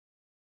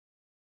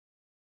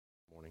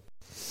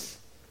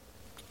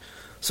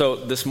So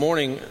this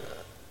morning,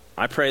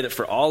 I pray that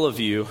for all of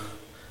you,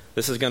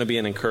 this is going to be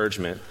an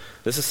encouragement.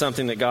 This is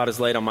something that God has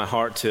laid on my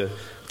heart to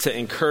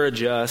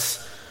encourage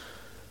us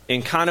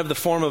in kind of the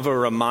form of a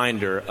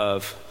reminder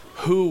of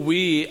who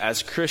we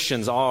as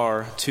Christians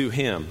are to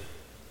Him,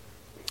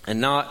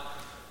 and not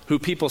who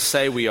people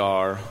say we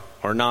are,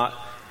 or not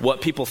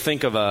what people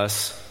think of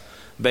us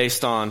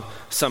based on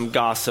some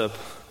gossip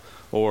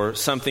or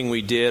something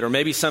we did, or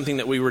maybe something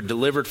that we were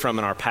delivered from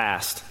in our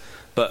past,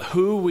 but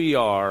who we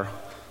are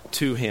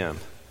to Him,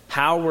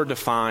 how we're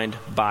defined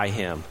by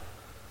Him.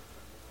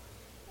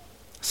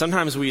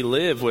 Sometimes we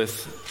live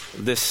with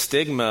this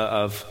stigma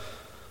of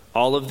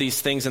all of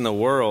these things in the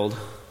world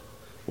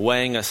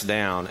weighing us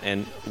down.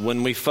 And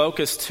when we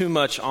focus too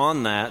much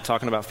on that,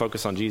 talking about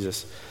focus on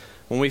Jesus,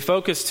 when we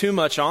focus too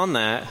much on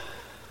that,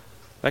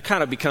 that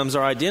kind of becomes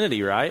our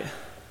identity, right?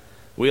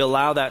 We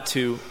allow that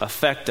to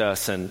affect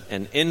us and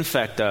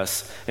infect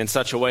us in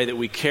such a way that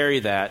we carry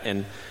that.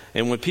 And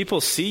when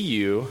people see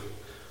you,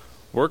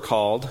 we're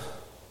called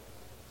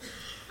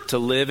to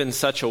live in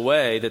such a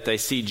way that they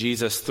see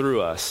Jesus through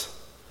us,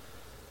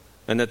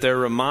 and that they're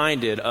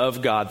reminded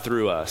of God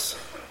through us.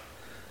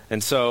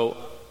 And so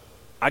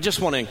I just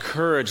want to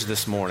encourage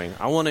this morning.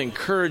 I want to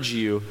encourage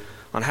you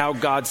on how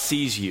God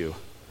sees you.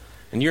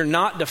 And you're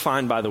not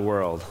defined by the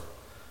world.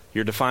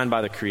 You're defined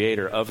by the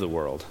Creator of the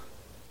world.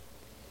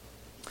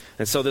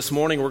 And so this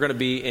morning we're going to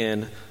be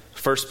in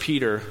 1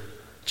 Peter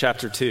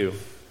chapter 2.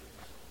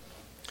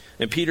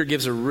 And Peter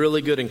gives a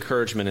really good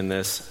encouragement in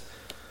this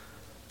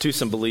to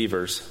some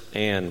believers.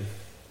 And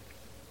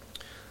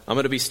I'm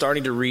going to be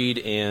starting to read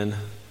in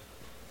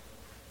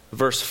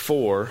verse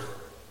 4,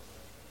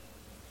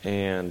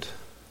 and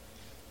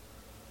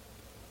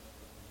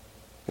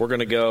we're going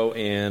to go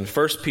in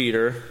 1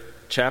 Peter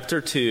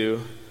chapter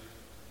 2,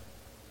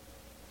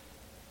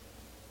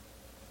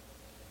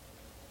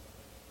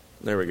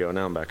 there we go,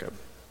 now I'm back up,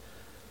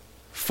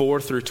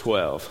 4 through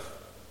 12.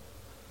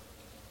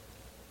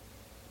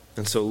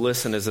 And so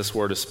listen as this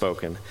word is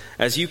spoken.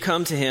 As you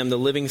come to Him, the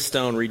living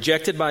stone,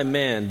 rejected by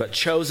men, but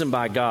chosen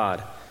by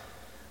God,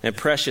 and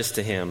precious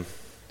to Him,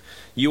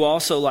 you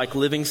also, like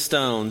living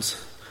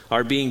stones,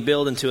 are being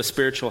built into a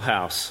spiritual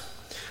house,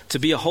 to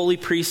be a holy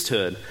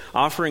priesthood,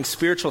 offering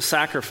spiritual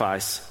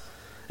sacrifice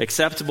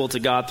acceptable to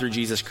God through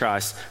Jesus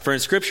Christ. For in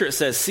Scripture it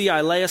says, "See,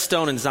 I lay a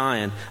stone in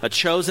Zion, a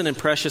chosen and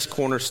precious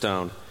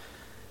cornerstone,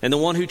 and the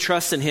one who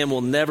trusts in Him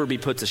will never be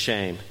put to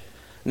shame.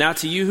 Now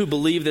to you who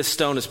believe, this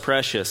stone is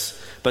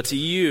precious, but to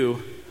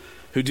you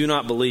who do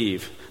not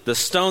believe, the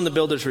stone the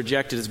builders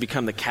rejected has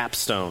become the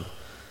capstone,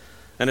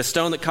 and a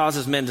stone that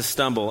causes men to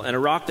stumble, and a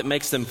rock that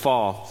makes them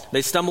fall.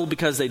 They stumble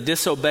because they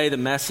disobey the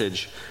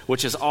message,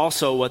 which is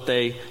also what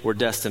they were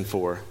destined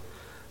for.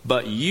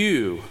 But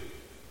you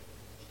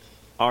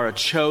are a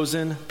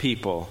chosen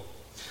people,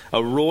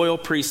 a royal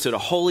priesthood, a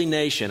holy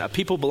nation, a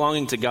people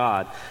belonging to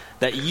God,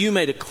 that you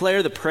may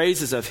declare the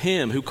praises of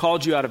Him who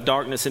called you out of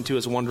darkness into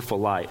His wonderful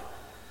light.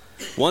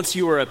 Once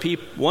you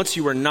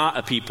were not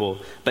a people,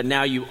 but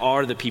now you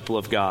are the people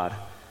of God.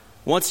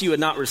 Once you had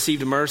not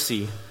received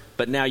mercy,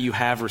 but now you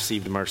have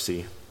received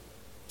mercy.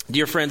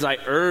 Dear friends, I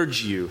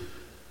urge you,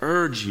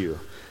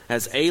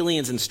 as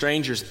aliens and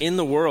strangers in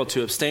the world,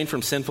 to abstain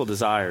from sinful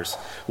desires,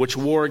 which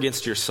war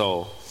against your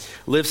soul.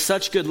 Live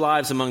such good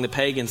lives among the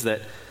pagans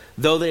that,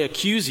 though they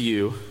accuse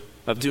you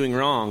of doing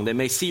wrong, they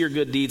may see your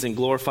good deeds and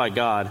glorify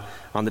God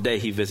on the day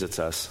He visits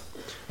us."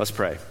 Let's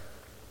pray.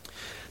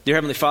 Dear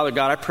Heavenly Father,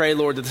 God, I pray,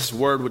 Lord, that this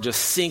word would just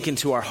sink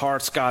into our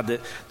hearts, God, that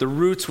the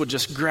roots would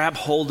just grab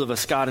hold of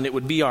us, God, and it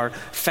would be our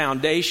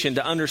foundation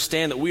to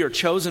understand that we are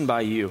chosen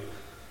by You.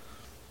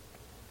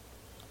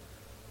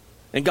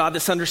 And God,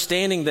 this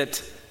understanding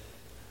that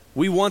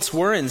we once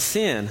were in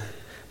sin,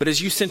 but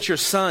as You sent Your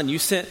Son, You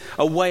sent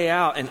a way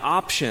out, an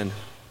option,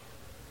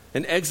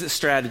 an exit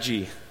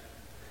strategy.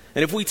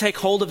 And if we take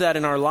hold of that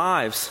in our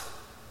lives,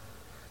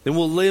 then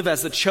we'll live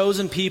as the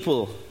chosen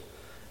people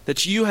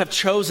that You have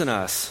chosen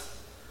us.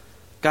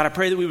 God, I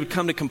pray that we would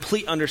come to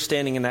complete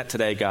understanding in that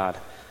today, God.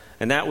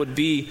 And that would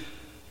be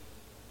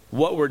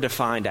what we're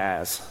defined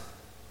as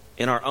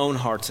in our own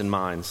hearts and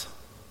minds,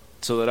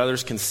 so that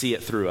others can see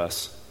it through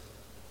us.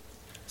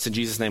 It's in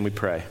Jesus' name we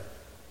pray.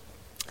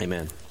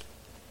 Amen.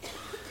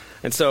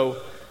 And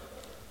so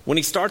when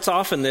he starts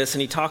off in this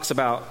and he talks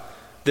about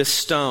this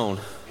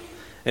stone,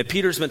 and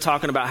Peter's been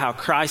talking about how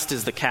Christ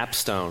is the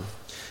capstone.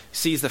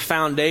 He's the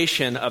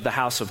foundation of the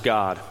house of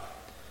God.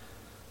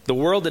 The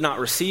world did not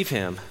receive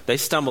Him. They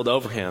stumbled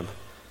over Him.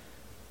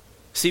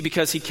 See,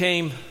 because He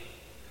came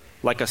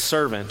like a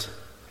servant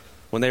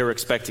when they were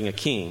expecting a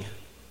king.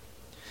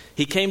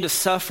 He came to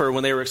suffer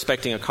when they were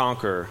expecting a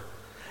conqueror.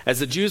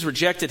 As the Jews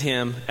rejected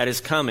Him at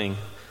His coming,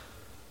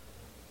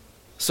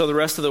 so the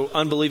rest of the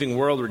unbelieving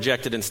world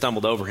rejected and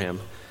stumbled over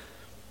Him.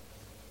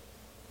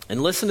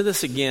 And listen to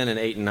this again in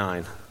 8 and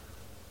 9.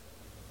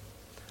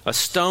 A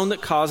stone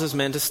that causes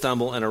men to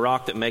stumble, and a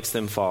rock that makes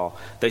them fall.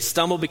 They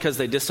stumble because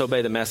they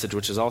disobey the message,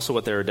 which is also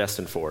what they were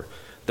destined for.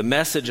 The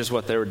message is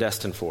what they were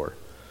destined for.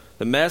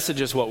 The message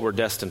is what we're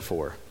destined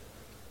for.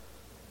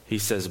 He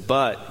says,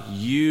 but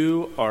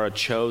you are a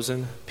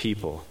chosen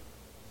people.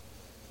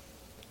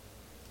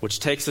 Which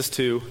takes us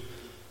to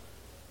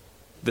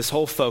this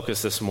whole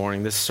focus this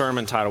morning, this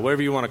sermon title,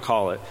 whatever you want to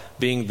call it,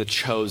 being the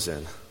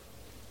chosen.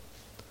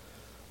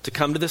 To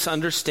come to this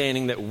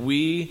understanding that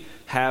we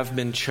have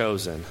been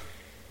chosen.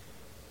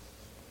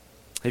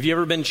 Have you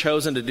ever been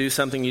chosen to do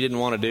something you didn't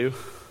want to do?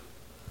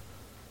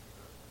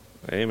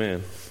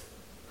 Amen.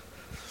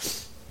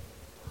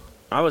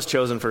 I was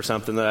chosen for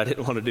something that I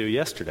didn't want to do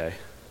yesterday.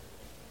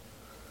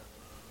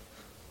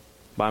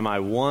 By my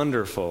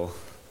wonderful,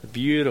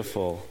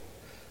 beautiful,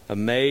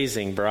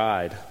 amazing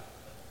bride.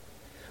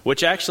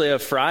 Which actually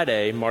of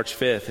Friday, March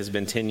 5th, has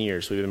been 10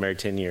 years. We've been married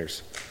 10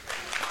 years.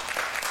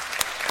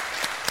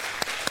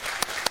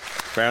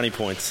 Brownie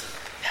points.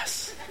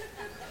 Yes.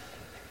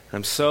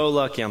 I'm so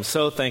lucky. I'm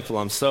so thankful.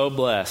 I'm so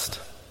blessed.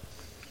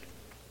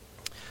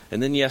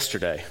 And then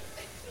yesterday.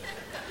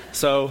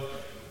 So,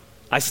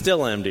 I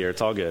still am, dear.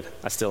 It's all good.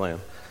 I still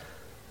am.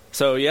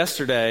 So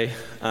yesterday,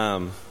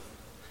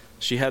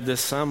 she had this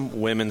some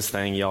women's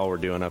thing y'all were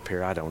doing up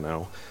here. I don't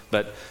know.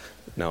 But,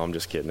 no, I'm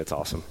just kidding. It's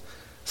awesome.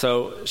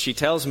 So she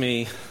tells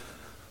me,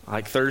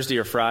 like Thursday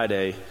or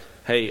Friday,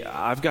 hey,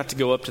 I've got to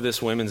go up to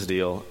this women's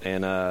deal,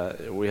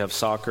 and we have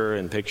soccer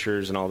and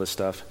pictures and all this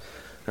stuff.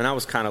 And I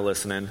was kind of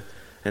listening.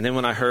 And then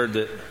when I heard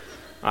that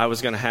I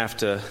was going to have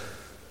to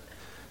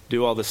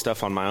do all this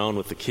stuff on my own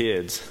with the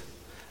kids,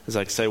 I was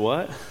like, say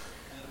what?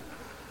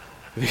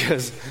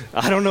 Because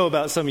I don't know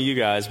about some of you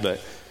guys,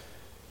 but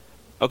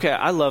okay,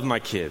 I love my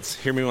kids.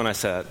 Hear me when I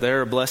say that.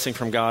 They're a blessing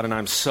from God, and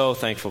I'm so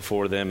thankful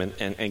for them,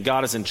 and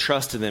God has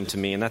entrusted them to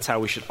me, and that's how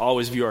we should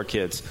always view our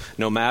kids.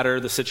 No matter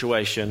the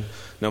situation,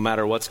 no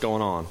matter what's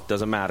going on,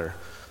 doesn't matter.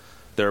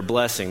 They're a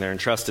blessing. They're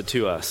entrusted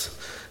to us.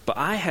 But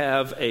I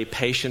have a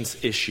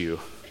patience issue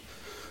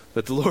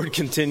that the Lord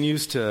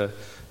continues to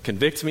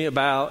convict me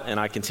about, and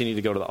I continue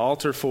to go to the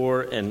altar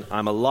for, and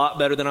I'm a lot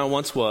better than I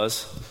once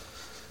was.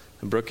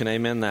 And Brooke can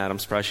amen that. I'm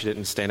surprised she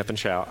didn't stand up and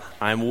shout.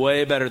 I'm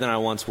way better than I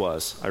once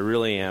was. I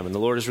really am. And the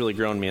Lord has really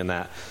grown me in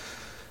that.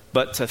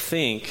 But to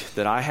think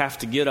that I have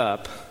to get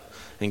up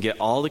and get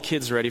all the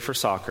kids ready for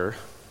soccer,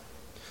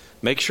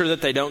 make sure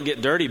that they don't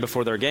get dirty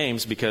before their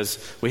games because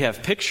we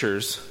have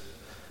pictures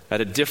at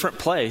a different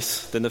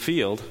place than the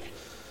field.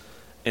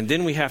 And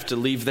then we have to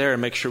leave there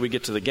and make sure we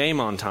get to the game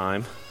on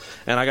time.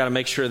 And I got to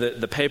make sure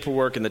that the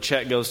paperwork and the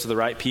check goes to the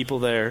right people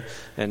there.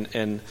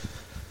 And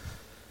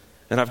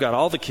I've got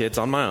all the kids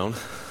on my own.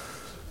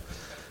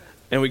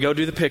 And we go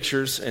do the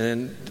pictures and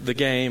then the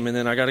game. And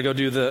then I got to go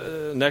do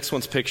the next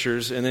one's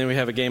pictures. And then we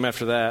have a game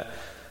after that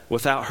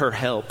without her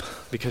help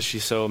because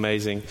she's so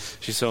amazing.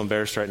 She's so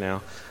embarrassed right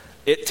now.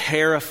 It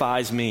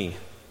terrifies me.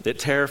 It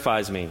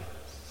terrifies me.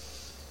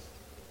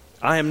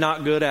 I am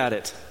not good at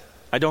it.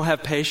 I don't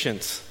have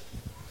patience.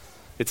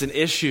 It's an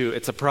issue.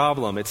 It's a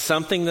problem. It's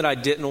something that I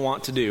didn't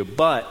want to do.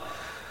 But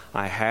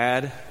I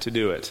had to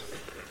do it.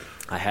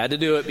 I had to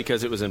do it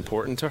because it was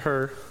important to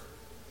her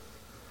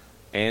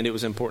and it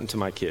was important to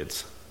my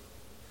kids.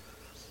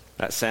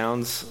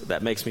 That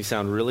makes me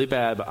sound really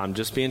bad, but I'm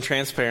just being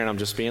transparent. I'm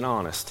just being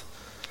honest.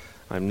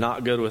 I'm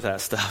not good with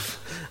that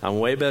stuff. I'm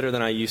way better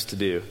than I used to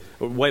do.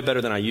 Way better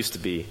than I used to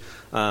be.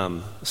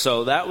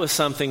 So that was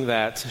something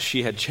that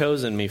she had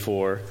chosen me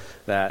for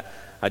that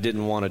I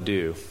didn't want to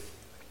do.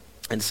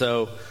 And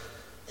so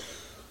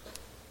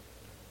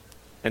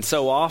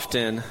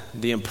often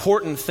the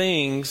important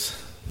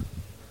things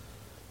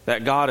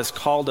that God has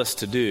called us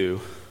to do,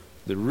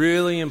 the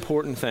really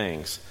important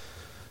things,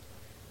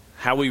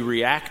 how we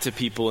react to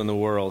people in the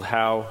world,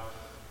 how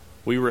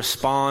we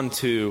respond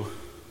to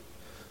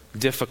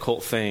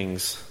difficult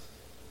things,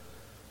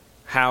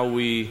 how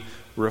we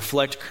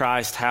reflect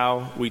Christ,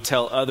 how we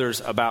tell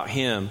others about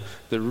Him,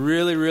 the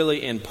really,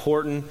 really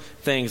important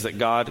things that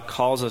God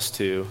calls us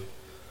to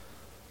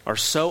are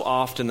so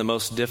often the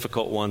most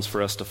difficult ones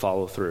for us to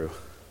follow through.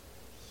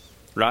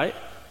 Right?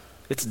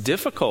 It's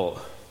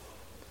difficult.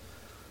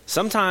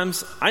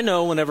 Sometimes, I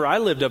know whenever I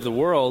lived of the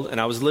world and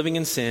I was living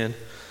in sin,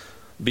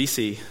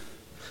 BC,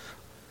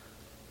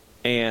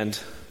 and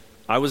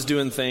I was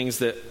doing things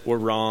that were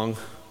wrong,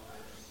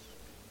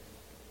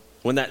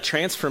 when that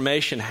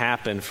transformation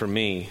happened for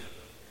me,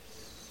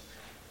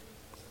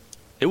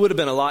 it would have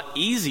been a lot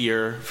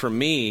easier for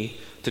me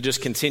to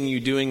just continue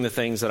doing the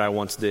things that I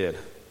once did.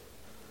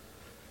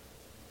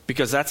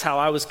 Because that's how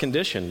I was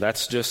conditioned.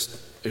 That's just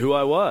who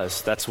I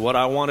was. That's what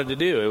I wanted to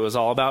do. It was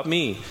all about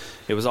me.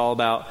 It was all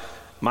about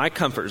my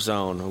comfort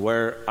zone,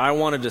 where I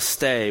wanted to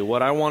stay,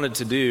 what I wanted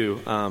to do.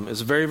 It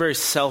was very, very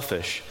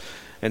selfish.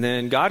 And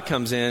then God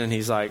comes in and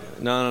He's like,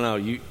 no,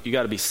 you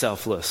got to be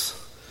selfless.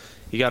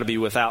 You got to be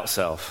without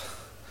self.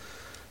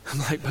 I'm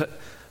like, but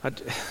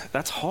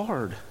that's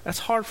hard. That's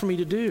hard for me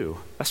to do.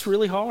 That's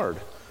really hard.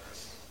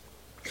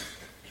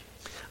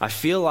 I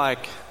feel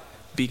like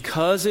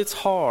because it's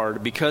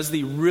hard, because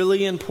the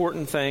really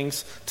important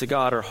things to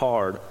God are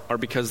hard, are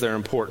because they're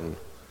important.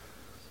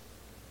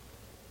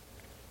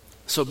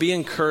 So be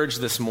encouraged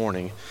this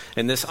morning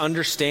in this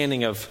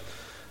understanding of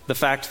the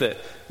fact that,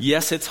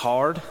 yes, it's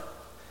hard,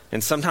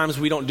 And sometimes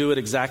we don't do it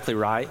exactly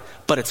right,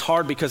 but it's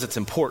hard because it's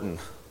important.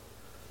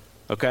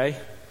 Okay?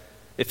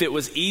 If it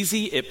was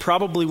easy, it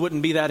probably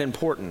wouldn't be that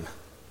important.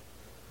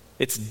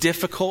 It's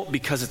difficult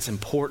because it's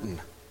important.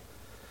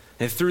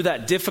 And through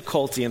that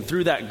difficulty and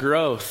through that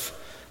growth,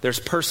 there's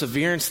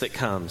perseverance that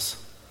comes.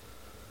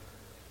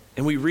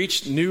 And we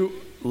reach new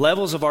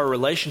levels of our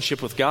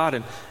relationship with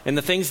God, and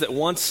the things that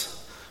once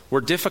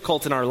were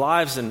difficult in our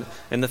lives and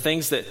the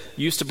things that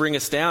used to bring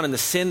us down and the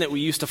sin that we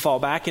used to fall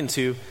back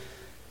into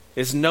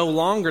is no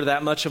longer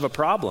that much of a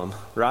problem,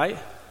 right?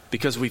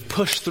 Because we've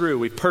pushed through,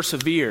 we've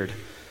persevered,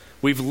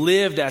 we've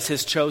lived as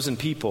his chosen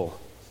people.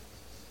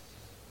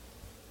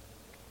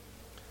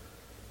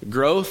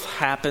 Growth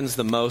happens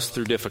the most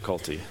through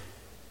difficulty.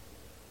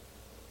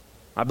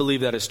 I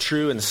believe that is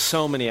true in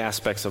so many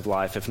aspects of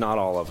life, if not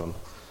all of them.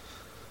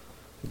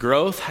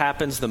 Growth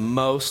happens the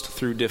most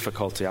through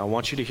difficulty. I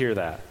want you to hear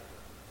that.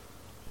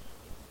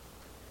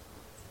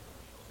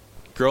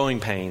 Growing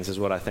pains is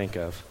what I think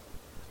of.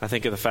 I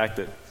think of the fact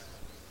that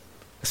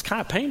it's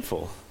kind of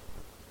painful.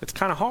 It's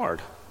kind of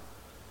hard.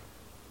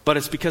 But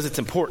it's because it's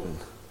important.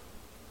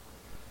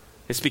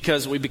 It's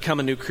because we become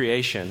a new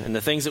creation. And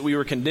the things that we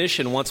were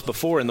conditioned once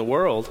before in the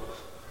world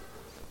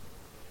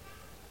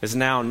is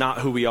now not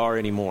who we are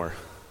anymore.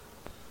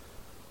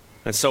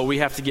 And so we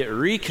have to get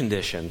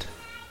reconditioned.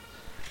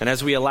 And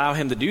as we allow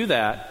him to do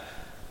that,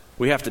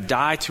 we have to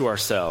die to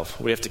ourselves.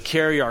 We have to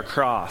carry our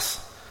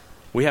cross.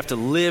 We have to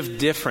live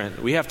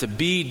different. We have to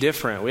be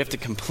different. We have to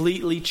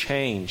completely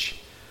change.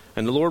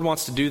 And the Lord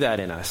wants to do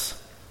that in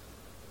us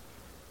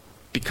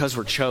because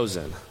we're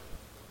chosen.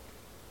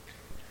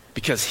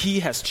 Because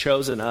he has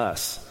chosen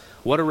us.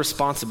 What a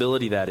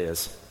responsibility that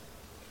is.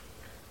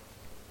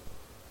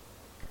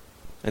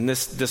 And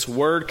this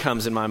word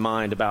comes in my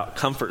mind about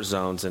comfort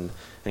zones and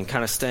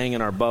kind of staying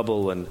in our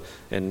bubble.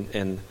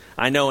 And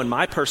I know in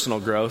my personal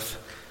growth,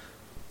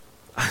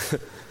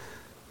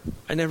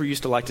 I never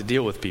used to like to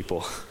deal with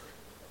people.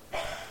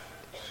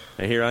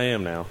 And here I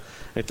am now.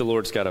 I think the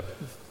Lord's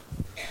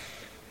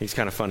he's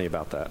kind of funny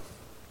about that.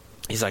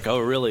 He's like, oh,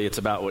 really? It's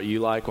about what you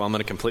like? Well, I'm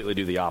going to completely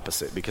do the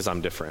opposite because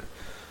I'm different.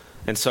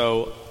 And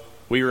so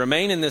we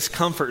remain in this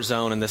comfort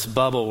zone, in this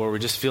bubble where we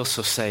just feel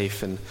so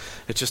safe, and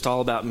it's just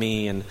all about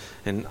me, and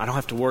I don't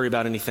have to worry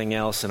about anything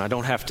else, and I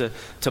don't have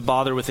to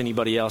bother with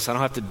anybody else. I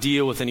don't have to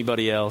deal with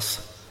anybody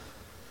else.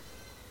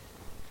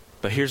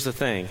 But here's the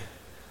thing.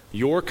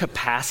 Your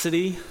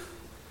capacity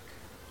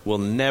will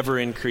never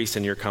increase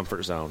in your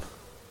comfort zone.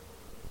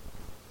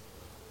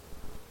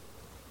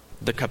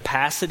 The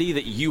capacity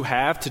that you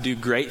have to do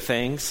great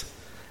things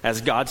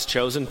as God's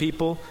chosen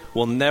people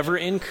will never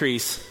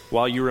increase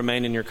while you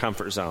remain in your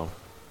comfort zone.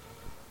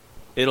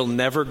 It'll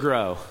never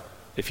grow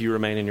if you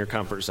remain in your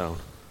comfort zone.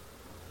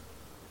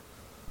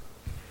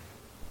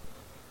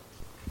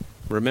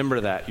 Remember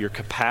that. Your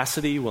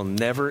capacity will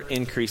never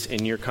increase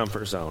in your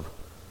comfort zone.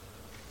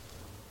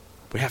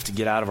 We have to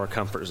get out of our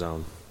comfort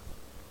zone.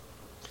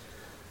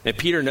 And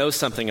Peter knows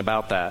something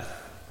about that.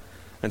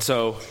 And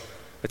so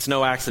it's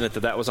no accident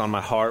that was on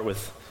my heart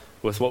with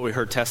what we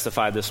heard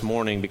testified this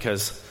morning,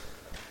 because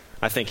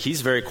I think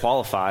he's very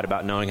qualified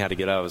about knowing how to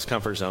get out of his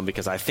comfort zone,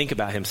 because I think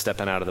about him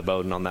stepping out of the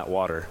boat and on that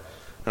water.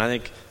 And I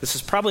think this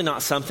is probably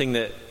not something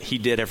that he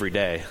did every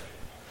day.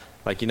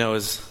 Like,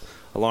 his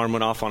alarm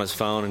went off on his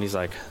phone and he's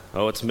like,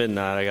 oh, it's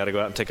midnight. I got to go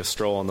out and take a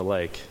stroll on the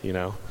lake,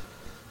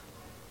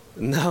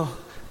 No,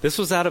 this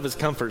was out of his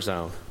comfort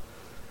zone.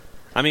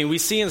 I mean, we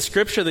see in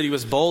Scripture that he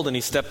was bold and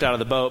he stepped out of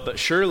the boat, but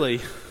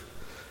surely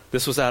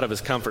this was out of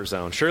his comfort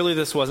zone. Surely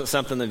this wasn't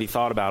something that he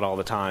thought about all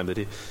the time. That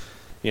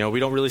we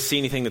don't really see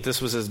anything that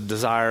this was his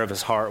desire of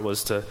his heart,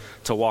 was to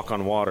walk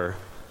on water.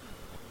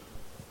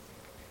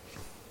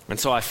 And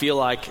so I feel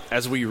like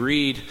as we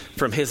read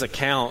from his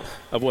account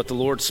of what the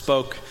Lord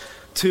spoke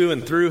to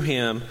and through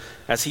him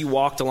as he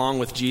walked along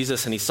with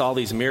Jesus and he saw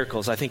these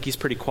miracles, I think he's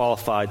pretty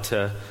qualified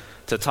to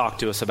talk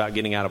to us about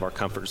getting out of our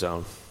comfort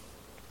zone.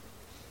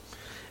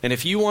 And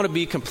if you want to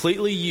be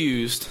completely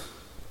used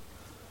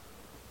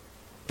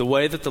the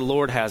way that the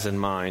Lord has in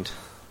mind,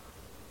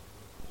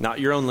 not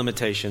your own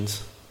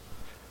limitations,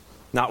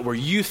 not where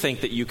you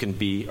think that you can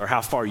be or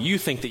how far you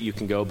think that you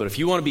can go, but if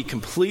you want to be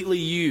completely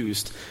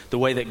used the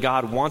way that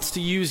God wants to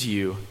use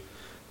you,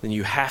 then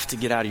you have to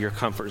get out of your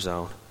comfort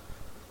zone.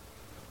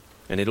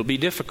 And it'll be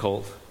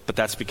difficult, but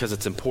that's because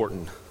it's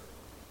important.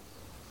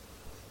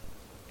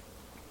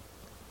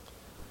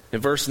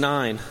 In verse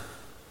 9,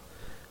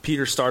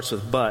 Peter starts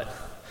with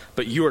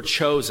but you are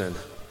chosen.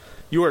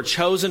 You are a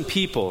chosen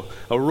people,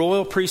 a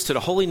royal priesthood, a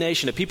holy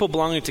nation, a people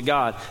belonging to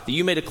God, that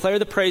you may declare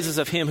the praises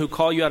of him who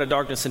called you out of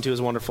darkness into his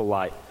wonderful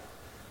light.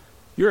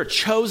 You're a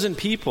chosen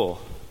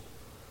people.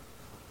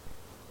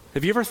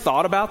 Have you ever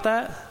thought about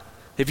that?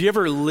 Have you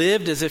ever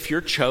lived as if you're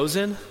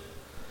chosen?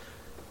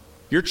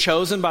 You're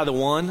chosen by the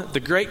one, the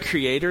great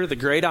creator, the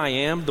great I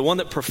am, the one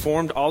that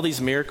performed all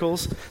these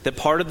miracles, that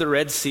parted the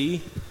Red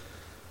Sea,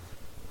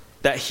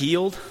 that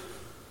healed,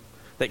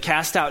 that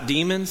cast out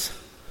demons,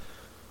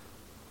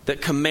 that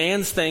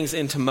commands things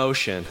into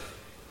motion,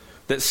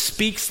 that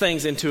speaks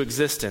things into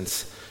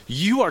existence.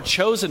 You are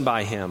chosen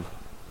by him.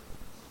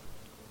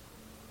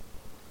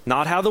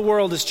 Not how the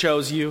world has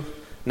chose you,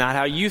 not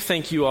how you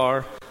think you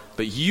are,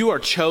 but you are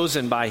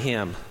chosen by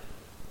him.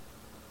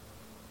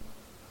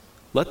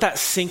 Let that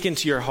sink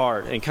into your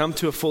heart and come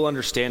to a full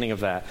understanding of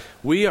that.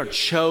 We are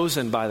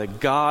chosen by the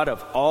God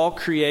of all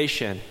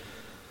creation,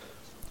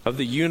 of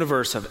the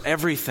universe, of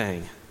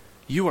everything.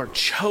 You are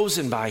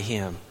chosen by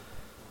him.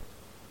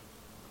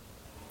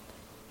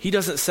 He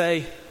doesn't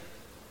say,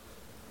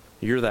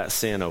 you're that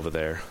sin over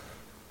there.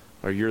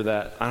 Or you're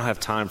that, I don't have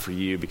time for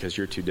you because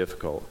you're too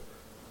difficult.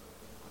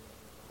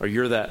 Or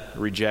you're that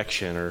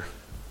rejection.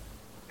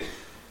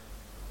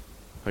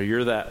 Or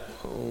you're that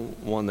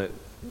one that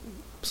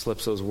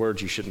slips those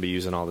words you shouldn't be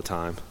using all the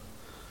time.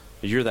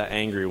 You're that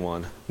angry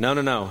one.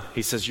 No.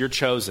 He says you're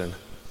chosen.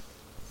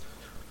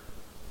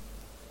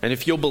 And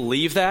if you'll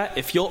believe that,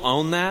 if you'll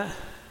own that,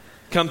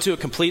 come to a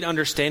complete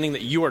understanding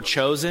that you are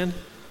chosen,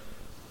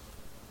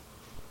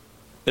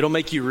 it'll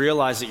make you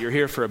realize that you're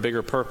here for a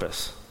bigger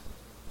purpose.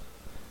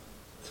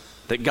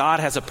 That God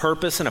has a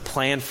purpose and a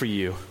plan for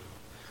you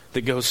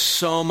that goes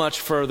so much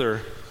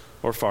further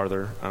or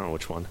farther, I don't know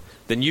which one,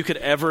 than you could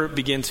ever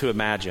begin to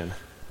imagine.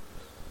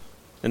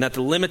 And that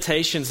the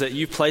limitations that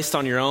you've placed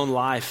on your own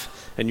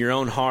life and your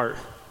own heart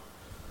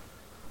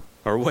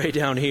are way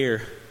down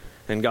here.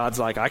 And God's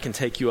like, I can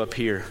take you up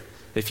here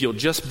if you'll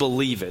just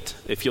believe it.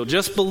 If you'll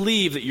just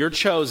believe that you're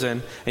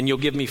chosen and you'll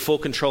give me full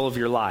control of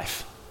your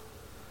life.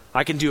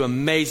 I can do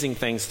amazing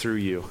things through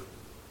you.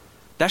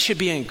 That should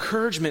be an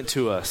encouragement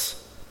to us.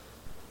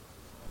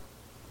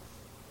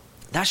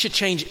 That should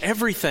change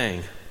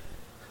everything.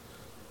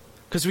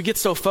 Because we get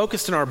so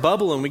focused in our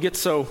bubble and we get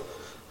so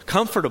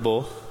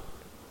comfortable.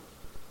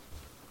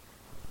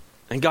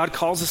 And God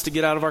calls us to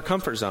get out of our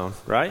comfort zone,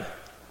 right?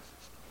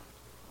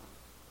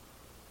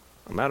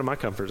 I'm out of my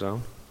comfort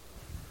zone.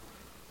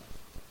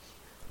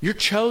 You're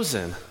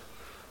chosen.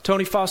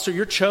 Tony Foster,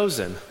 you're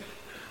chosen.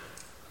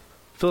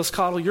 Phyllis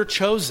Cottle, you're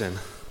chosen.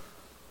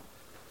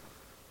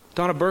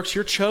 Donna Burks,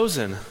 you're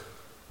chosen.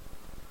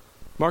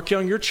 Mark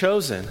Young, you're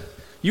chosen.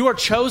 You are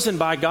chosen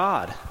by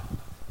God.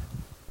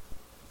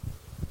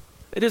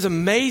 It is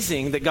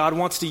amazing that God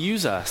wants to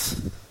use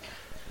us.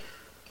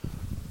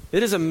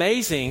 It is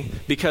amazing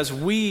because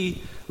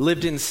we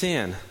lived in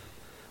sin,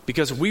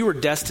 because we were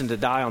destined to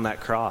die on that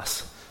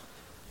cross,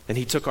 and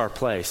he took our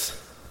place.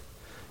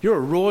 You're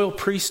a royal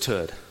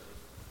priesthood.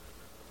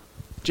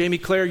 Jamie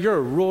Claire, you're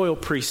a royal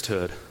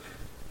priesthood.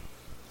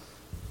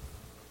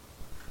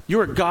 You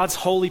are God's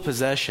holy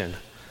possession.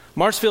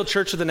 Marsfield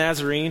Church of the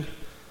Nazarene,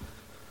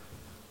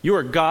 you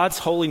are God's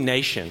holy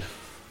nation.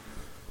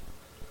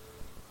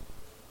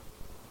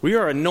 We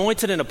are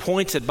anointed and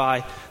appointed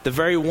by the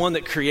very one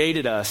that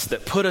created us,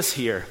 that put us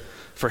here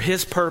for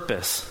his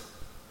purpose,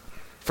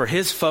 for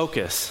his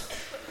focus,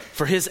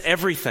 for his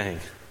everything.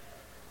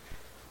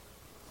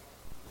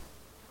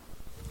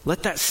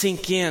 Let that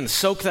sink in,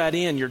 soak that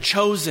in. You're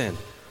chosen.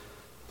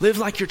 Live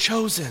like you're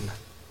chosen.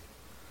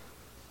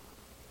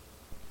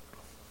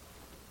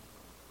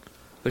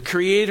 The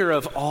creator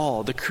of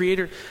all, the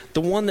creator,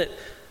 the one that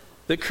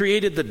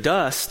created the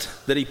dust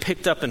that he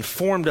picked up and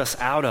formed us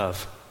out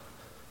of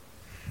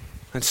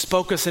and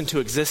spoke us into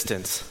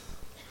existence.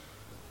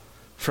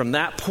 From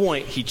that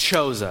point, he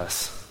chose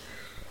us.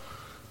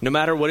 No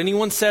matter what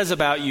anyone says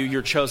about you,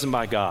 you're chosen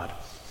by God.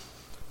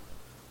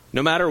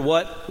 No matter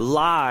what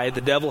lie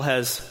the devil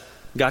has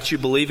got you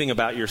believing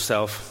about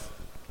yourself,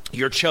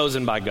 you're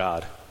chosen by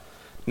God.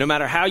 No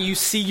matter how you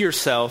see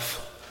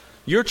yourself,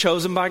 you're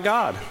chosen by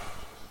God.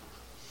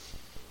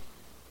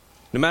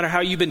 No matter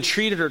how you've been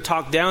treated or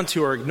talked down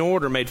to or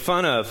ignored or made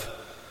fun of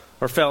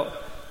or felt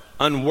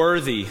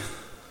unworthy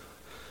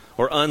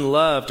or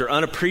unloved or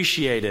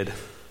unappreciated,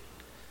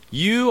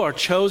 you are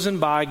chosen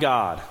by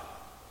God.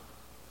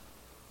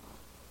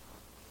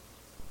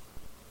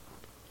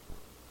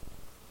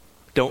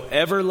 Don't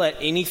ever let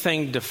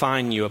anything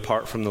define you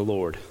apart from the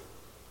Lord.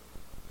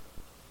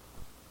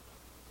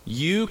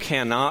 You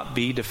cannot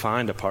be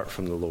defined apart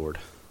from the Lord.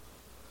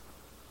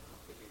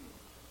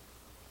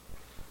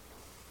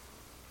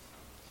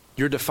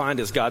 You're defined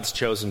as God's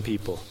chosen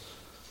people.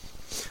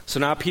 So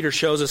now Peter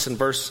shows us in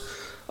verse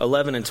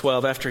 11 and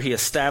 12, after he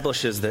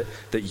establishes that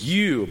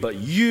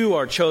you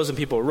are chosen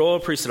people, a royal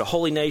priesthood, a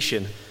holy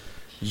nation.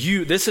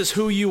 This is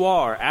who you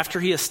are. After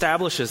he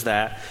establishes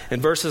that, in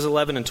verses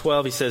 11 and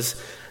 12, he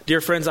says, dear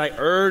friends, I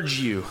urge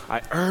you, I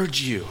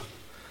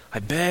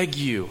beg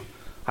you,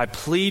 I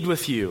plead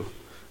with you.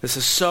 This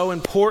is so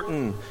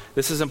important.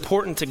 This is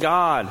important to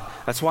God.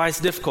 That's why it's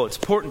difficult. It's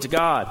important to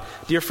God.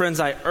 Dear friends,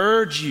 I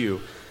urge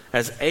you,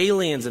 as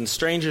aliens and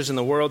strangers in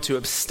the world, to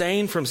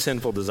abstain from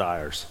sinful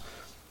desires,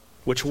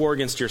 which war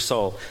against your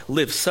soul.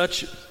 Live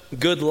such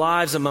good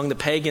lives among the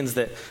pagans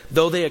that,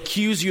 though they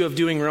accuse you of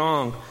doing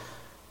wrong,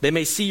 they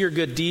may see your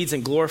good deeds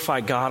and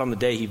glorify God on the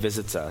day he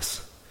visits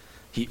us.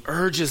 He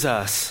urges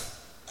us.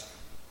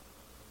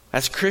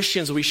 As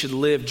Christians, we should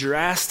live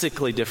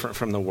drastically different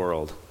from the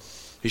world.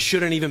 It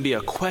shouldn't even be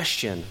a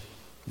question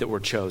that we're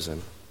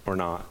chosen or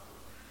not.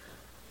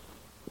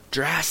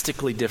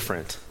 Drastically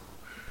different.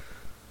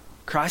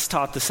 Christ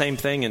taught the same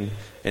thing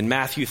in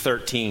Matthew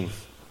 13.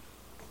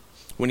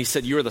 when he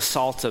said, "You are the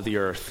salt of the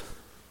earth."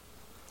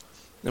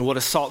 And what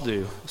does salt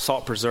do?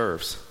 Salt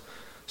preserves.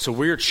 So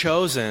we are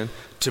chosen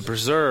to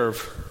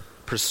preserve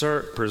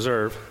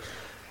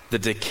the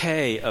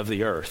decay of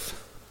the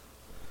earth,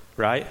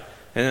 right?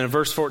 And then in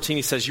verse 14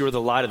 he says, "You are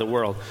the light of the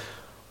world."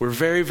 We're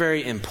very,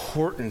 very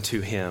important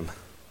to him.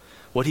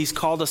 What he's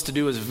called us to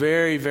do is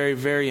very, very,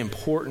 very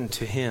important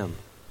to him.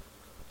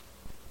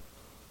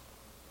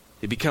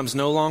 It becomes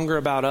no longer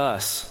about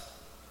us,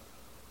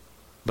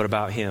 but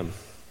about him.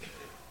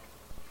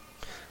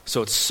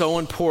 So it's so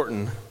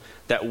important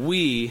that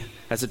we,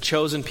 as a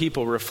chosen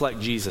people, reflect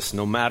Jesus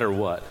no matter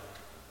what.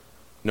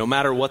 No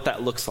matter what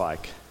that looks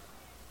like.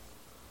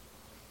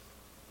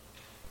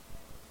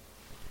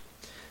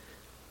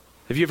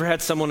 Have you ever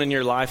had someone in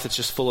your life that's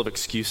just full of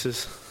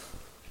excuses?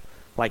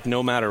 Like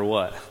no matter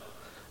what.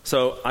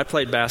 So I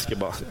played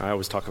basketball. I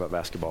always talk about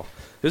basketball.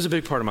 It was a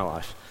big part of my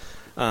life.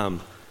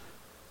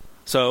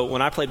 So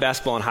when I played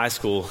basketball in high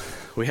school,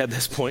 we had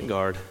this point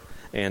guard,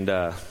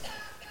 and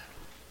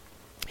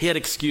he had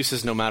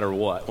excuses no matter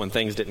what when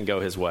things didn't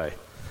go his way.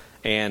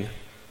 And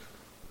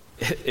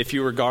if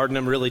you were guarding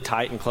him really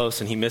tight and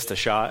close and he missed a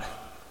shot,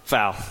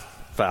 foul.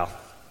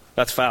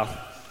 That's foul.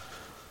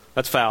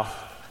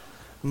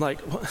 I'm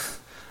like, what?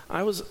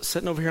 I was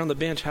sitting over here on the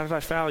bench. How did I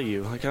foul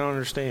you? Like, I don't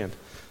understand.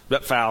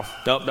 That foul.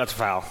 Nope, that's a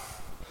foul.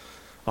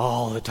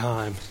 All the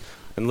time.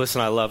 And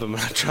listen, I love him.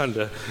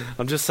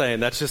 I'm just saying,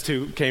 that's just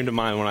who came to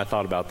mind when I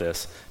thought about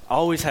this.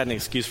 Always had an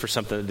excuse for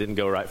something that didn't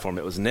go right for him.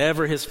 It was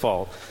never his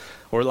fault.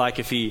 Or like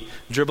if he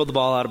dribbled the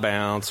ball out of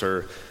bounds,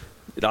 or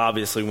it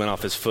obviously went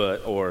off his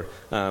foot, or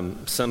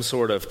some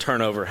sort of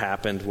turnover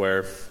happened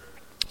where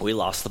we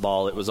lost the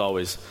ball. It was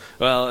always,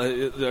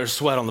 there's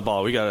sweat on the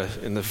ball.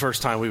 And the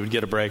first time we would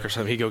get a break or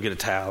something, he'd go get a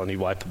towel and he'd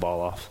wipe the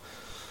ball off.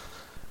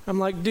 I'm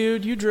like,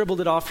 dude, you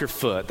dribbled it off your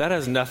foot. That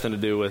has nothing to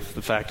do with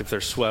the fact if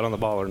there's sweat on the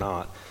ball or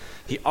not.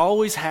 He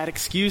always had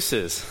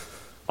excuses.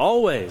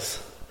 Always.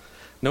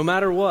 No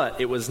matter what.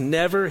 It was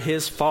never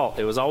his fault.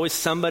 It was always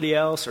somebody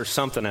else or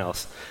something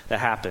else that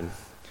happened.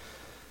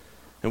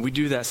 And we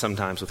do that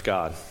sometimes with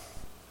God.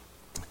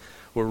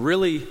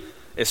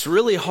 It's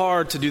really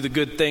hard to do the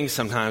good things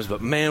sometimes,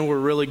 but man, we're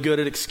really good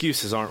at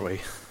excuses, aren't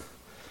we?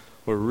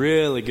 We're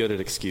really good at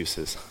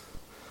excuses.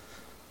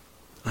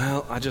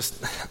 Well,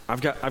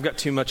 I've got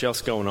too much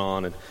else going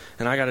on,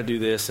 and I got to do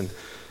this, and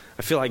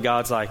I feel like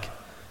God's like,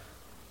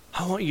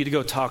 I want you to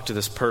go talk to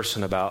this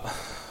person about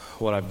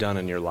what I've done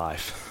in your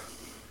life.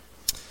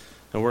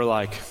 And we're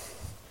like,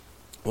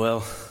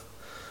 well,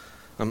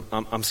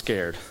 I'm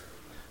scared.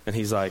 And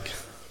he's like,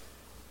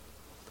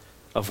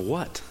 of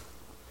what?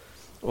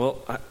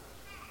 Well,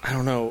 I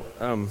don't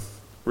know,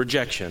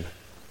 rejection.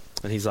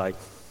 And he's like,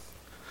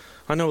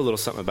 I know a little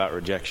something about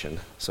rejection,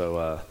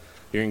 so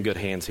you're in good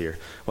hands here.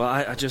 Well,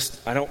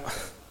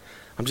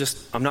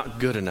 I'm not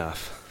good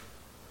enough.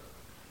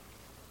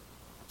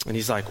 And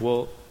he's like,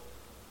 well,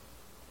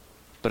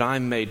 but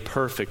I'm made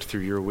perfect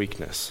through your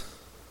weakness.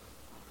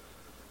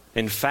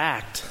 In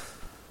fact,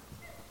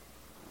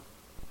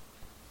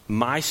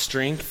 my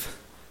strength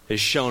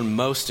is shown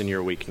most in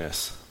your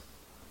weakness.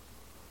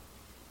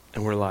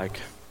 And we're like,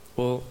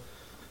 well,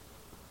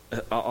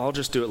 I'll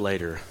just do it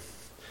later.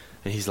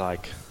 And he's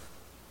like,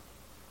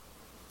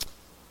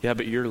 yeah,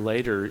 but your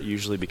later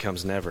usually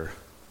becomes never.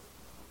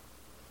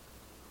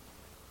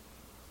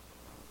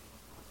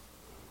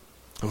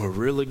 And we're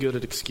really good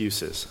at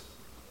excuses.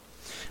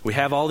 We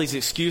have all these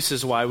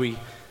excuses why we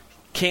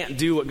can't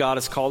do what God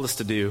has called us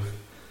to do.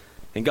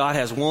 And God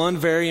has one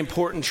very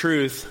important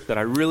truth that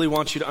I really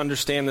want you to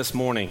understand this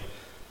morning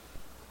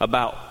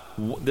about.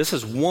 This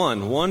is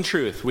one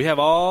truth. We have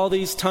all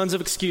these tons of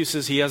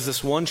excuses. He has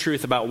this one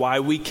truth about why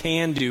we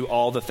can do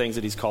all the things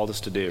that he's called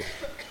us to do.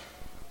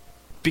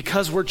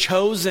 Because we're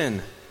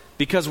chosen.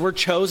 Because we're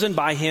chosen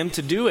by him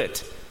to do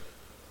it.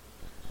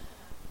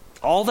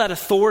 All that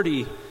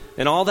authority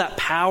and all that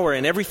power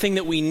and everything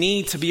that we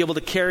need to be able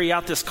to carry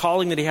out this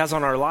calling that he has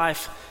on our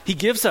life, he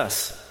gives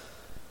us.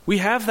 We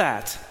have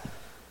that.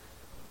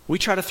 We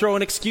try to throw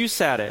an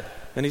excuse at it.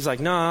 And he's like,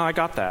 no, I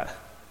got that.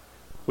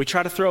 We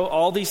try to throw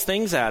all these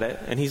things at it.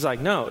 And he's like,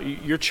 no,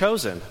 you're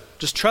chosen.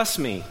 Just trust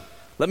me.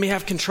 Let me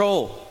have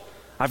control.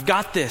 I've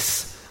got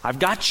this. I've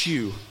got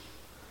you.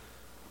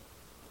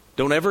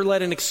 Don't ever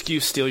let an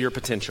excuse steal your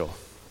potential.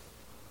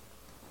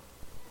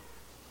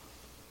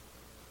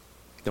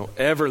 Don't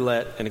ever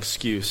let an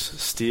excuse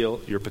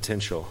steal your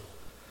potential.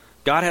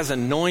 God has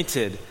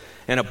anointed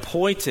and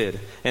appointed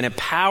and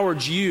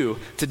empowered you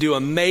to do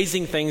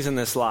amazing things in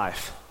this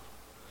life.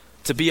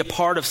 To be a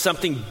part of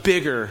something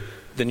bigger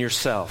than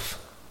yourself.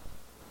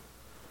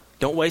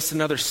 Don't waste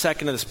another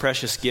second of this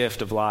precious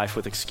gift of life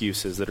with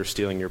excuses that are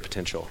stealing your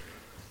potential.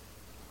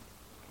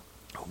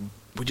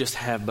 We just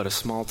have but a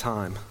small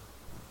time.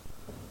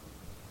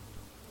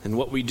 And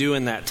what we do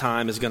in that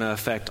time is going to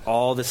affect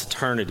all this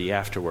eternity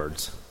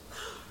afterwards.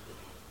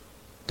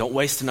 Don't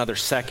waste another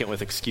second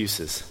with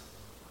excuses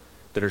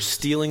that are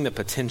stealing the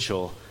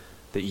potential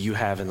that you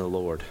have in the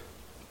Lord.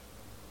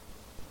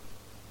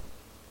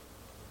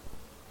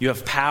 You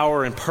have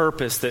power and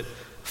purpose that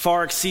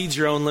far exceeds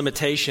your own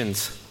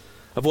limitations.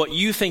 of what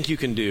you think you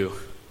can do.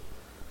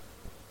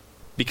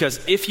 Because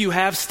if you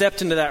have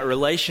stepped into that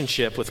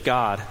relationship with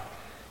God,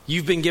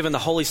 you've been given the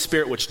Holy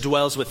Spirit which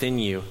dwells within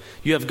you.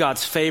 You have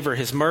God's favor,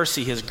 His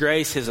mercy, His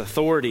grace, His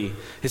authority,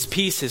 His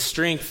peace, His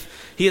strength.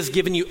 He has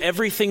given you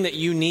everything that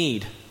you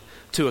need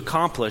to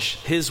accomplish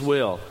His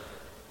will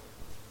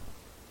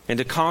and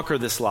to conquer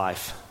this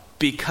life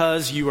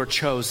because you are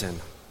chosen.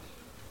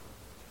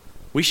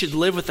 We should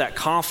live with that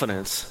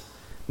confidence,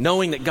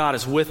 knowing that God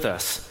is with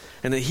us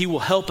and that He will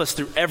help us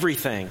through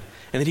everything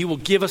and that He will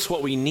give us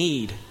what we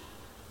need.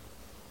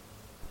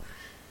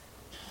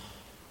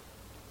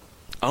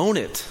 Own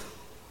it.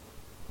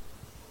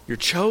 You're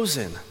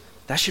chosen.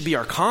 That should be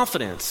our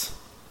confidence.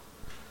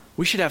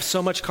 We should have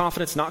so much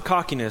confidence, not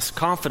cockiness,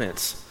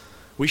 confidence.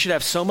 We should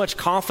have so much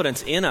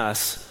confidence in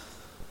us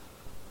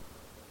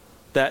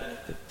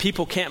that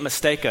people can't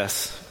mistake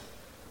us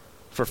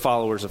for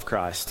followers of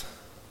Christ.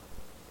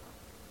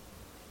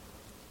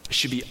 It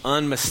should be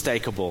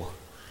unmistakable.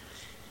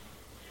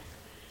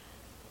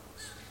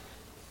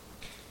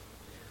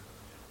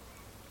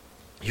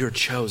 You're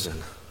chosen.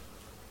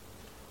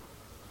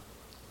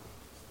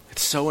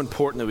 It's so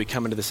important that we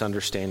come into this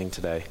understanding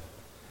today.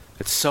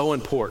 It's so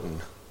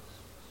important.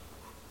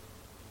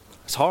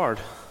 It's hard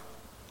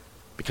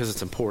because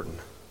it's important.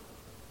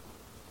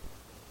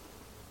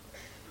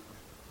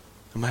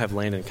 I'm going to have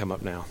Landon come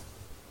up now.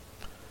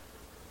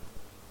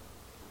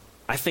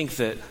 I think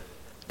that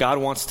God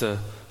wants to,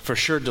 for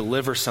sure,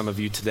 deliver some of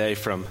you today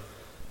from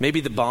maybe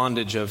the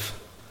bondage of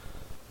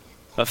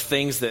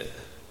things that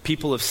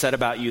people have said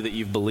about you that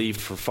you've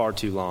believed for far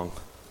too long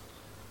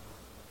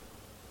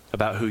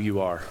about who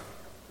you are.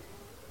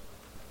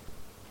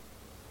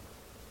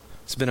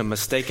 It's been a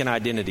mistaken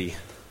identity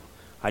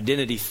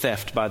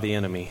theft by the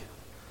enemy,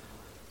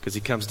 because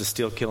he comes to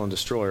steal, kill, and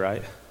destroy,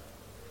 right?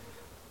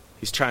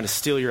 He's trying to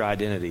steal your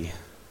identity.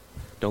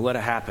 Don't let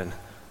it happen.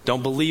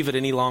 Don't believe it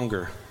any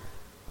longer.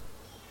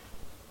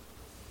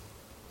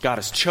 God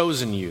has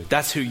chosen you.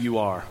 That's who you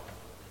are.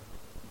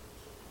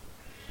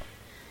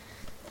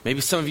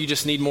 Maybe some of you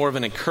just need more of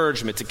an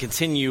encouragement to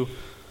continue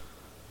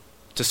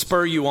to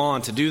spur you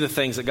on to do the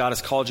things that God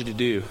has called you to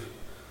do,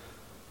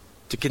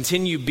 to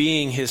continue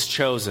being His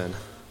chosen,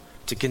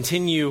 to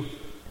continue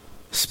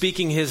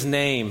speaking His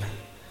name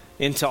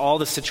into all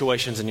the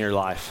situations in your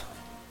life.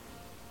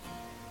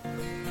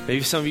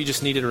 Maybe some of you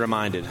just needed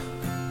reminded.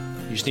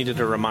 You just needed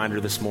a reminder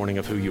this morning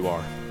of who you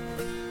are.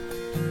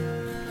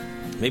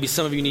 Maybe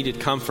some of you needed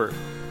comfort.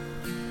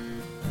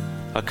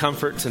 A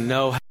comfort to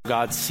know how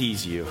God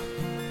sees you.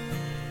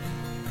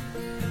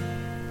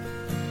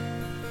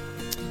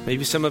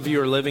 Maybe some of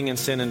you are living in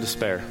sin and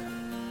despair.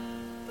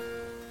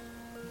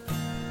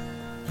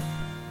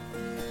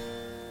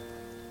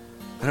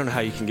 I don't know how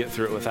you can get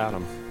through it without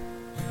Him.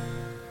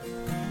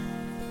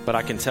 But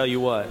I can tell you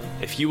what,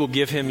 if you will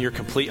give Him your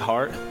complete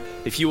heart,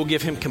 if you will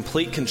give Him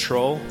complete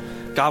control,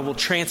 God will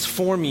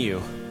transform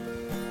you.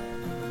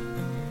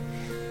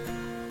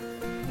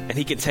 And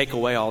He can take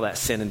away all that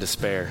sin and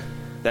despair,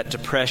 that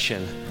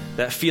depression,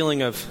 that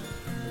feeling of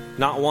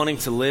not wanting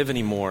to live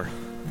anymore.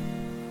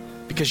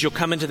 Because you'll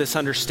come into this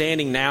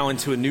understanding now,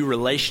 into a new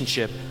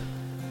relationship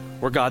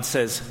where God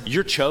says,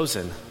 you're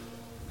chosen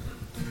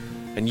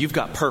and you've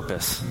got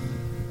purpose.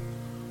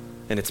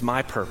 And it's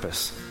my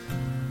purpose.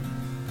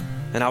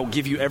 And I will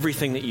give you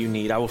everything that you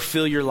need. I will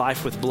fill your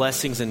life with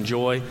blessings and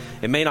joy.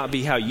 It may not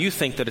be how you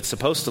think that it's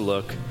supposed to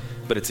look,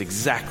 but it's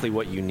exactly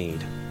what you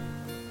need.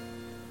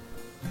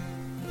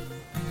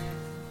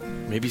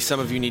 Maybe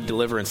some of you need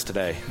deliverance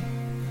today.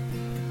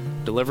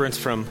 Deliverance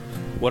from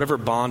whatever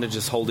bondage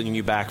is holding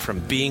you back from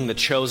being the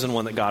chosen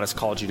one that God has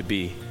called you to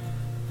be.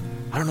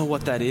 I don't know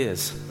what that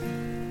is,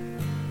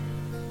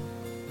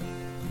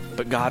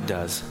 but God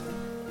does.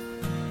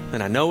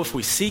 And I know if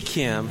we seek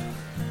Him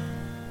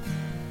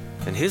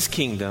and His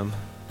kingdom,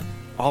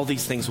 all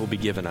these things will be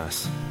given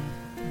us.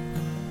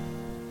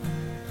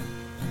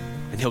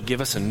 And He'll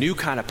give us a new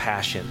kind of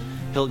passion.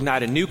 He'll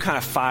ignite a new kind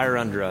of fire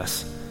under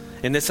us.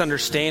 In this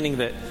understanding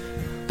that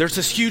there's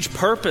this huge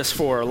purpose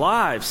for our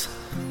lives,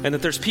 and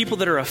that there's people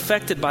that are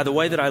affected by the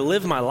way that I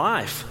live my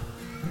life.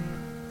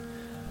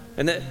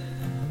 And that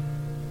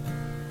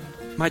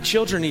my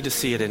children need to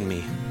see it in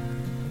me.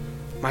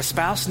 My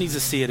spouse needs to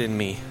see it in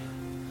me.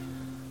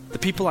 The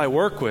people I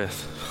work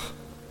with,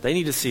 they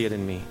need to see it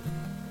in me.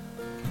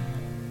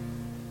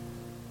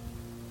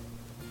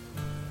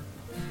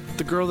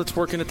 The girl that's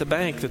working at the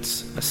bank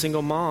that's a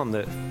single mom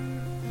that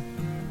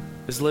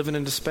is living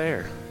in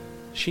despair,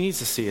 she needs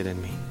to see it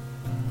in me.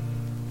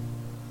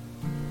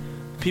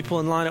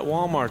 People in line at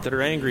Walmart that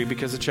are angry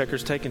because the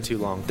checker's taking too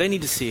long, they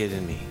need to see it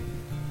in me.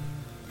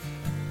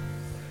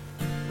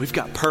 We've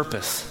got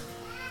purpose.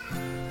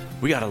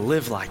 We got to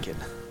live like it.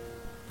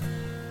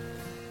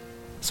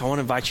 So I want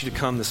to invite you to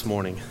come this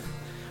morning.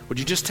 Would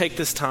you just take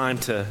this time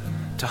to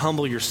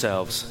humble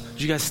yourselves?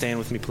 Would you guys stand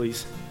with me,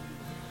 please?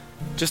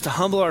 Just to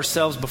humble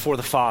ourselves before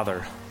the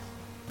Father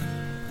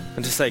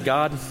and to say,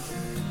 God,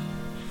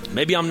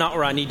 maybe I'm not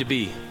where I need to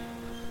be.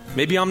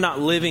 Maybe I'm not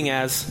living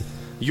as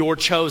your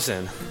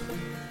chosen.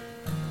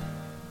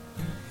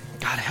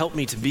 God, help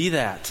me to be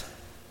that.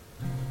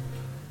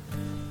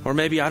 Or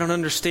maybe I don't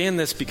understand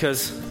this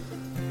because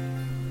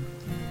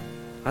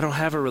I don't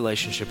have a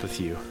relationship with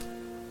you.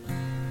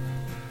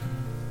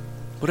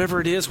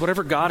 Whatever it is,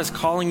 whatever God is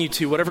calling you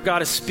to, whatever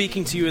God is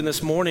speaking to you in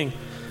this morning,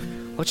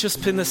 let's just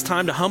spend this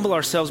time to humble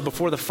ourselves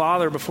before the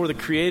Father, before the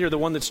Creator, the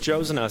one that's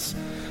chosen us,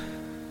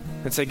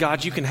 and say,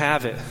 God, you can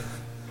have it.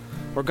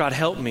 Or God,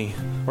 help me.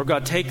 Or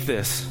God, take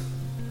this.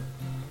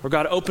 Or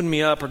God, open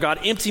me up. Or God,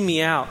 empty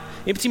me out.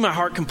 Empty my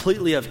heart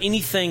completely of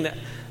anything that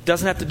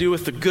doesn't have to do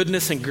with the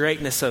goodness and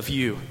greatness of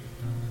you.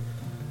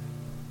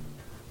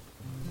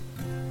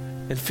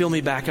 And fill me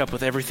back up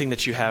with everything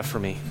that you have for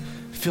me.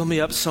 Fill me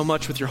up so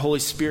much with your Holy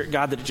Spirit,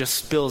 God, that it just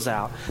spills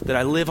out, that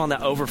I live on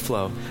that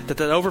overflow,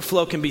 that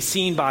overflow can be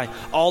seen by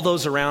all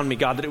those around me,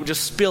 God, that it would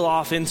just spill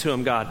off into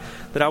them, God,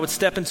 that I would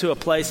step into a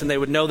place and they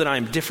would know that I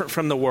am different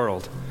from the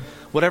world.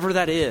 Whatever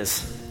that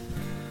is,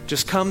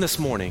 just come this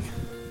morning.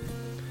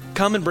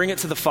 Come and bring it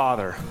to the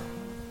Father.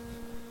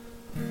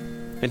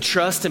 And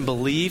trust and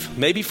believe,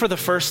 maybe for the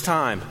first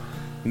time,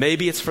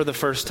 maybe it's for the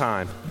first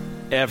time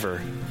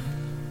ever,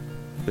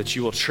 that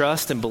you will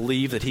trust and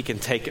believe that He can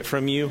take it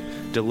from you,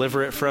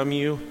 deliver it from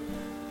you,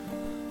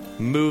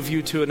 move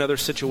you to another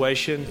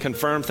situation,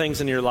 confirm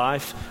things in your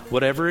life.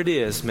 Whatever it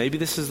is, maybe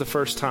this is the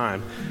first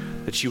time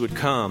that you would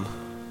come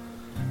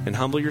and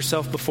humble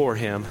yourself before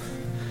Him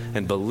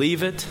and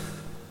believe it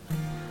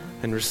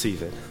and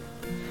receive it.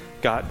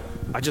 God,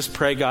 I just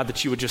pray, God,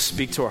 that you would just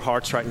speak to our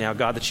hearts right now.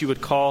 God, that you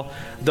would call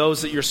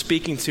those that you're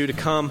speaking to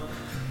come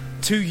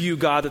to you,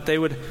 God, that they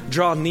would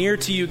draw near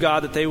to you,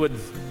 God, that they would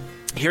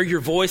hear your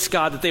voice,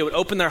 God, that they would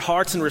open their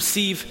hearts and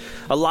receive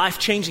a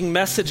life-changing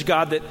message,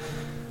 God,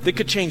 that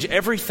could change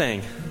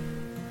everything.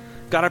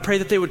 God, I pray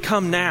that they would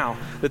come now,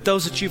 that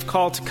those that you've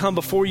called to come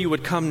before you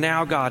would come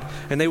now, God,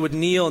 and they would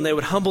kneel and they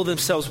would humble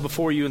themselves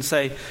before you and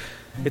say,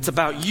 it's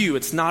about you,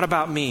 it's not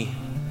about me.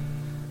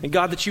 And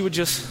God, that you would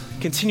just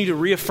continue to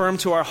reaffirm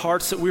to our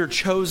hearts that we are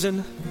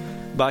chosen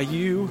by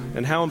you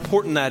and how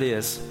important that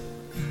is.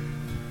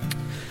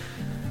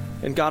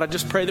 And God, I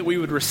just pray that we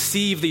would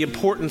receive the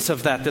importance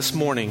of that this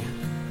morning.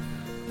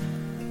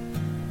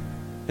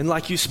 And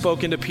like you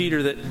spoke into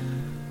Peter, that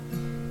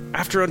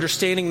after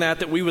understanding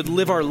that we would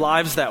live our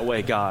lives that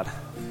way, God.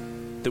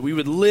 That we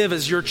would live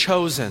as your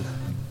chosen.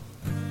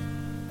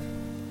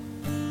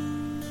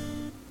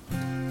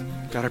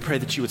 God, I pray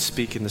that you would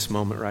speak in this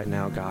moment right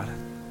now, God.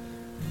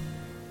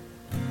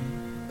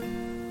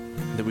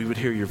 And that we would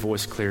hear your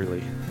voice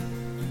clearly.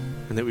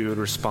 And that we would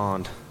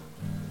respond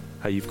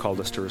how you've called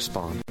us to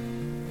respond.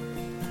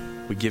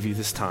 We give you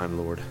this time,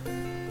 Lord.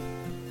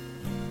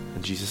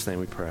 In Jesus' name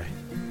we pray.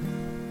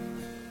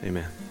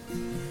 Amen.